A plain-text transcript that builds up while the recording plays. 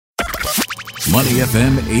Money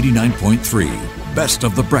FM 89.3, best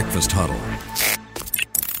of the breakfast huddle.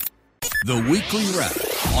 The weekly wrap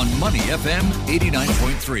on Money FM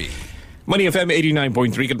 89.3. Money FM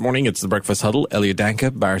 89.3. Good morning. It's the Breakfast Huddle. Elliot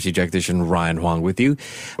Danker, Bharati Jagdish and Ryan Huang with you.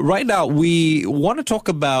 Right now, we want to talk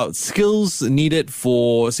about skills needed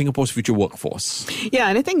for Singapore's future workforce. Yeah,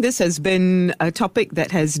 and I think this has been a topic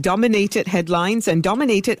that has dominated headlines and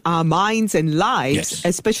dominated our minds and lives,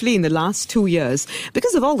 especially in the last 2 years.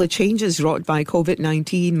 Because of all the changes wrought by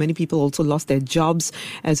COVID-19, many people also lost their jobs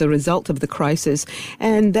as a result of the crisis.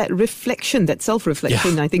 And that reflection, that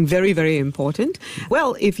self-reflection, I think very, very important.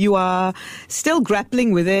 Well, if you are still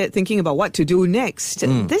grappling with it, thinking about what to do next,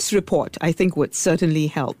 this report, I think, would certainly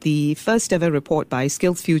help. The first ever report by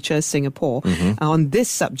SkillsFuture Singapore on this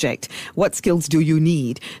subject. What skills do you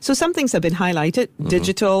need? So some things have been highlighted,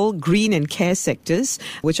 digital, green and care sectors,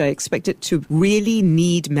 which are expected to really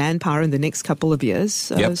need manpower in the next couple of years.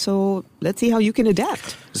 So let's see how you can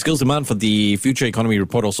adapt. The skills demand for the Future Economy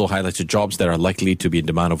Report also highlighted jobs that are likely to be in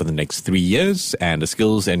demand over the next 3 years and the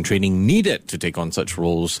skills and training needed to take on such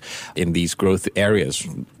roles in these growth areas.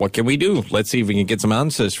 What can we do? Let's see if we can get some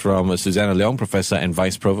answers from Susanna Leong, Professor and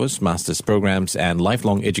Vice Provost, Master's Programs and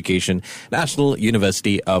Lifelong Education, National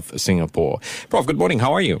University of Singapore. Prof, good morning.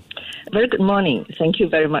 How are you? Very good morning. Thank you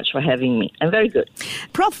very much for having me. I'm very good.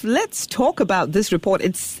 Prof, let's talk about this report.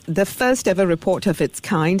 It's the first ever report of its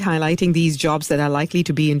kind, highlighting these jobs that are likely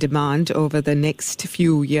to be in demand over the next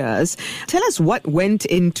few years. Tell us what went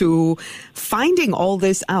into finding all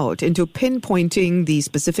this out, into pinpointing the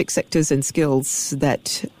specific sectors and skills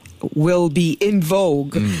that will be in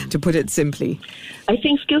vogue, to put it simply. I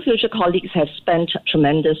think SkillsFuture colleagues have spent a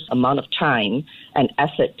tremendous amount of time and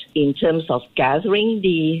effort in terms of gathering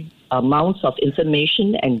the amounts of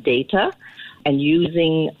information and data and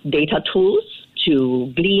using data tools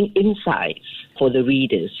to glean insights for the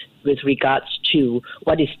readers with regards to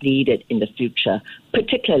what is needed in the future,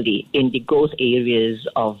 particularly in the growth areas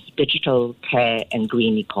of digital, care and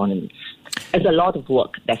green economies. There's a lot of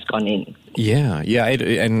work that's gone in.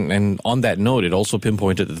 And on that note, it also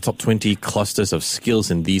pinpointed the top 20 clusters of skills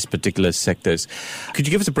in these particular sectors. Could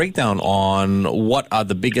you give us a breakdown on what are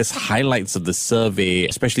the biggest highlights of the survey,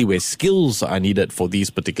 especially where skills are needed for these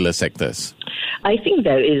particular sectors? I think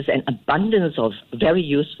there is an abundance of very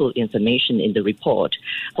useful information in the report.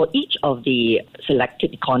 For each of the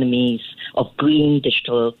selected economies of green,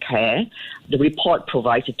 digital, care, the report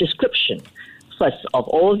provides a description first of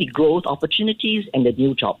all the growth opportunities and the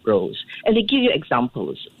new job roles. And they give you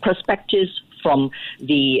examples, perspectives from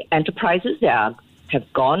the enterprises that have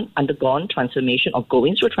undergone transformation or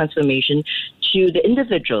going through transformation to the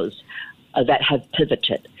individuals that have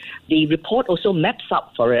pivoted. The report also maps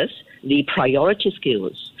up for us the priority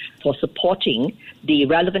skills for supporting the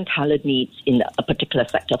relevant talent needs in a particular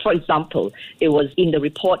sector. For example, it was in the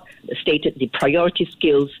report stated the priority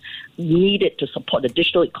skills needed to support the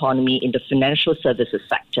digital economy in the financial services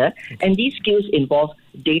sector. And these skills involve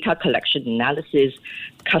data collection analysis,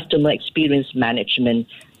 customer experience management,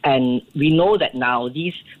 and we know that now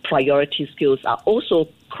these priority skills are also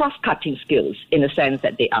cross-cutting skills in the sense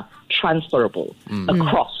that they are transferable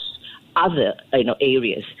across other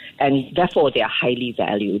areas, and therefore they are highly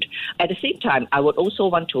valued. At the same time, I would also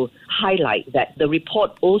want to highlight that the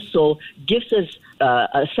report also gives us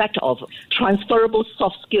a set of transferable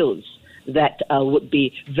soft skills that would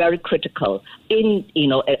be very critical in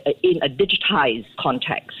a digitized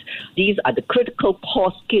context. These are the critical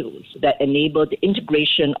core skills that enable the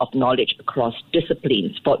integration of knowledge across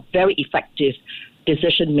disciplines for very effective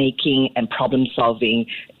decision-making and problem-solving,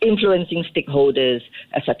 influencing stakeholders,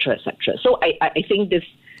 etc., etc. So I think this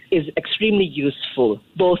is extremely useful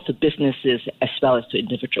both to businesses as well as to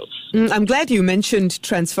individuals. I'm glad you mentioned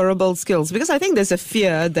transferable skills because I think there's a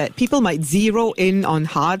fear that people might zero in on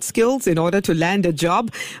hard skills in order to land a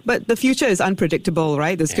job, but the future is unpredictable,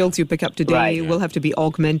 right? The skills you pick up today will have to be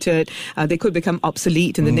augmented. They could become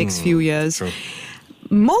obsolete in the next few years. True.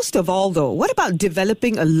 Most of all, though, what about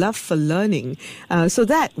developing a love for learning so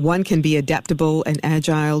that one can be adaptable and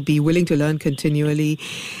agile, be willing to learn continually?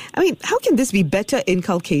 I mean, how can this be better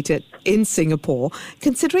inculcated in Singapore,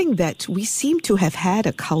 considering that we seem to have had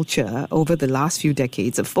a culture over the last few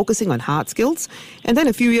decades of focusing on hard skills and then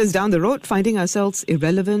a few years down the road finding ourselves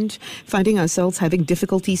irrelevant, finding ourselves having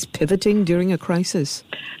difficulties pivoting during a crisis?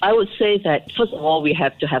 I would say that, first of all, we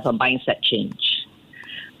have to have a mindset change.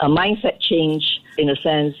 A mindset change in a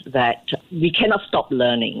sense that we cannot stop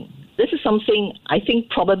learning. This is something I think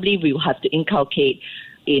probably we will have to inculcate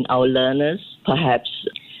in our learners, perhaps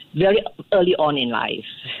very early on in life,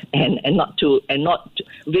 and not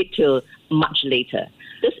wait till much later.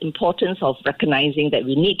 this importance of recognizing that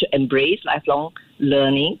we need to embrace lifelong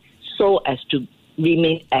learning so as to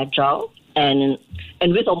remain agile. And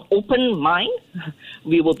with an open mind,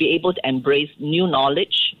 we will be able to embrace new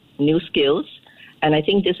knowledge, new skills. And I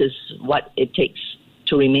think this is what it takes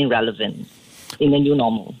to remain relevant in the new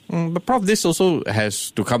normal. But Prof, this also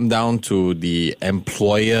has to come down to the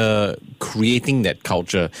employer creating that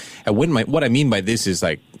culture. And what I mean by this is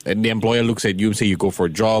like, the employer looks at you, say you go for a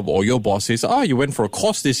job, or your boss says, you went for a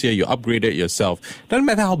course this year, you upgraded yourself. Doesn't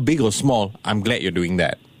matter how big or small, I'm glad you're doing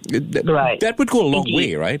that. Right. That would go a long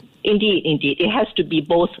way, right? Indeed. It has to be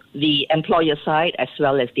both the employer side as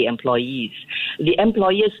well as the employees. The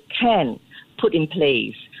employers can put in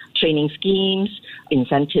place training schemes,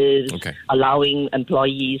 incentives, allowing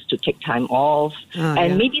employees to take time off,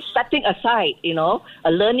 and maybe setting aside,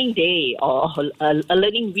 a learning day or a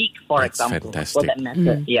learning week, for example, for that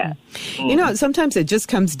matter. Yeah. Sometimes it just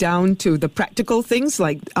comes down to the practical things,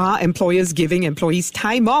 like are employers giving employees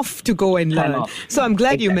time off to go and learn? So I'm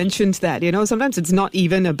glad you mentioned that. Sometimes it's not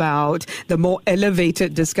even about the more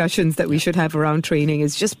elevated discussions that we should have around training.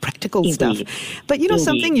 It's just practical stuff. But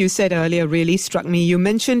something you said earlier really struck me. You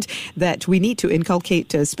mentioned that we need to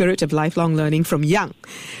inculcate a spirit of lifelong learning from young.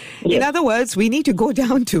 Yes. In other words, we need to go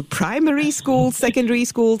down to primary schools, secondary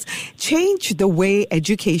schools, change the way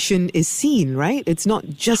education is seen, right? It's not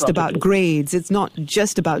just about grades. It's not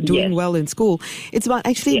just about doing well in school. It's about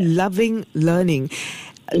actually loving learning.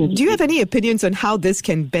 Do you have any opinions on how this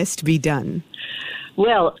can best be done?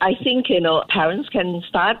 Well, I think, parents can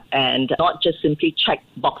start and not just simply check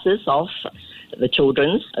boxes of the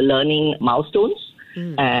children's learning milestones,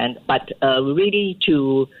 but really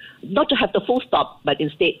to not to have the full stop, but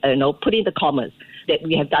instead, put in the commas that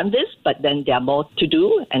we have done this, but then there are more to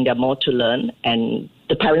do and there are more to learn, and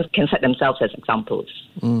the parents can set themselves as examples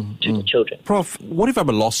to the children. Prof, what if I'm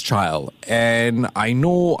a lost child and I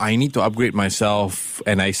know I need to upgrade myself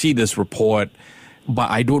and I see this report, but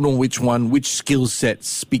I don't know which skill set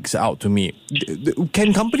speaks out to me?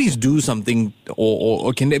 Can companies do something,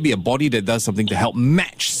 or can there be a body that does something to help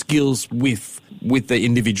match skills with the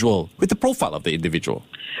individual, with the profile of the individual?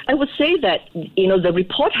 I would say that, the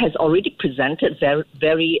report has already presented very,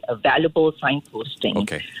 very valuable signposting,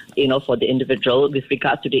 for the individual with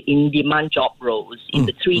regards to the in-demand job roles in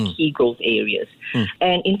the three key growth areas.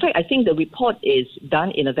 And in fact, I think the report is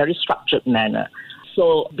done in a very structured manner.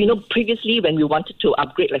 So, previously when we wanted to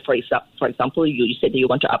upgrade, like for example, you said that you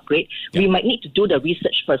want to upgrade, we might need to do the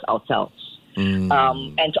research first ourselves. And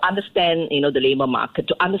to understand, the labor market,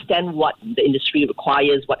 to understand what the industry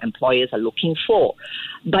requires, what employers are looking for.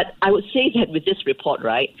 But I would say that with this report,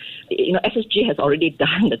 right, SSG has already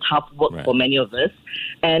done the tough work for many of us.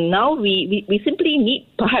 And now we simply need,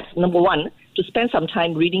 perhaps, number one, to spend some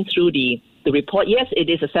time reading through the report. Yes, it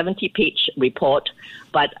is a 70-page report,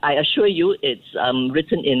 but I assure you it's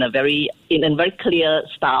written in a very clear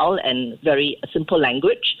style and very simple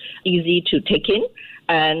language, easy to take in.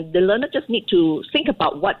 And the learner just need to think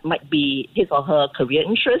about what might be his or her career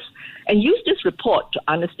interests and use this report to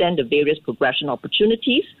understand the various progression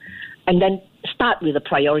opportunities, and then start with the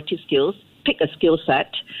priority skills, pick a skill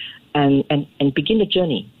set, and begin the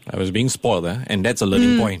journey. I was being spoiled, and that's a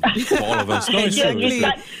learning point for all of us. No, exactly.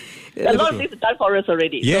 A lot of things are done for us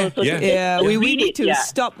already. We need to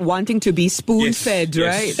stop wanting to be spoon-fed,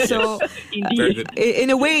 right? So, in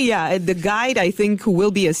a way, the guide, I think,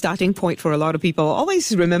 will be a starting point for a lot of people.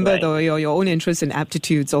 Always remember, though, your own interests and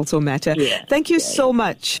aptitudes also matter. Thank you so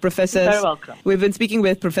much, Professor. You're very welcome. We've been speaking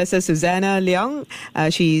with Professor Susanna Leong.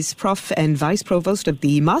 She's Prof and Vice Provost of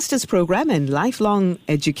the Master's Program in Lifelong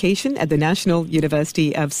Education at the National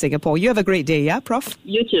University of Singapore. You have a great day, Prof?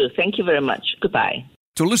 You too. Thank you very much. Goodbye.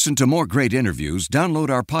 To listen to more great interviews, download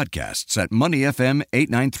our podcasts at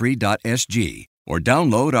moneyfm893.sg or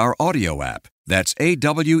download our audio app. That's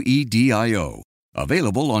AWEDIO.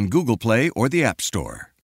 Available on Google Play or the App Store.